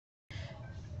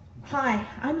Hi,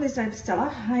 I'm Liz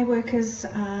Oberstellar. I work as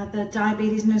the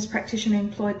diabetes nurse practitioner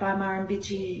employed by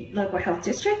Murrumbidgee Local Health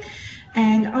District,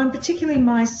 and I'm particularly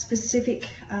my specific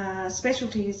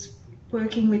specialty is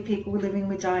working with people living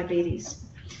with diabetes.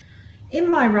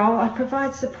 In my role, I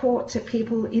provide support to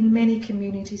people in many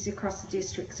communities across the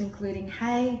districts, including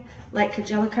Hay, Lake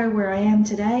Kajelico, where I am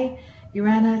today,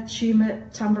 Urana,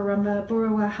 Tumut, Tumbarumba,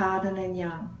 Burrawa, Harden and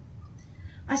Young.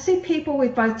 I see people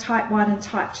with both type 1 and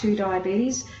type 2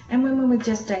 diabetes and women with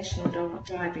gestational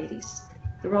diabetes.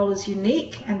 The role is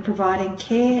unique and providing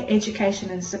care, education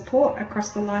and support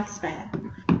across the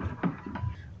lifespan.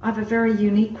 I have a very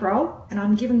unique role and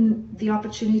I'm given the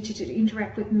opportunity to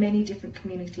interact with many different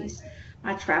communities.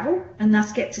 I travel and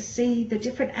thus get to see the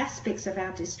different aspects of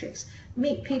our districts,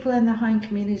 meet people in their home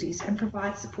communities and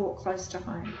provide support close to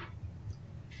home.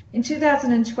 In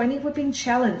 2020, we've been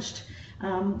challenged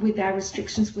with our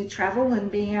restrictions with travel and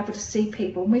being able to see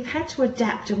people. We've had to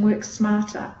adapt and work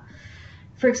smarter.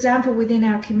 For example, within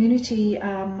our community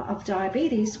of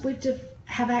diabetes, we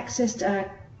have accessed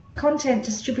a content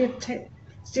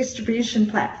distribution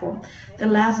platform that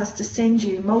allows us to send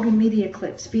you multimedia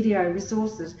clips, video,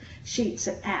 resources, sheets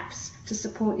and apps to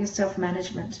support your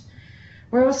self-management.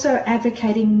 We're also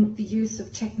advocating the use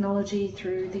of technology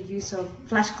through the use of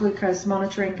flash glucose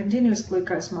monitoring, continuous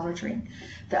glucose monitoring,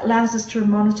 that allows us to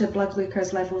monitor blood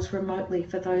glucose levels remotely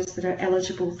for those that are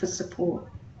eligible for support.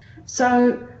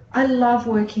 So I love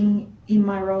working in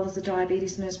my role as a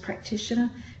diabetes nurse practitioner.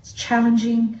 It's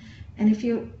challenging, and if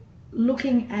you're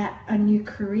looking at a new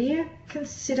career,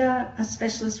 consider a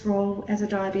specialist role as a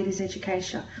diabetes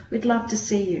educator. We'd love to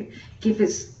see you, give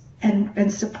us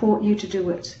and support you to do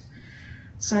it.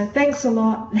 So thanks a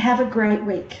lot and have a great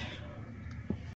week.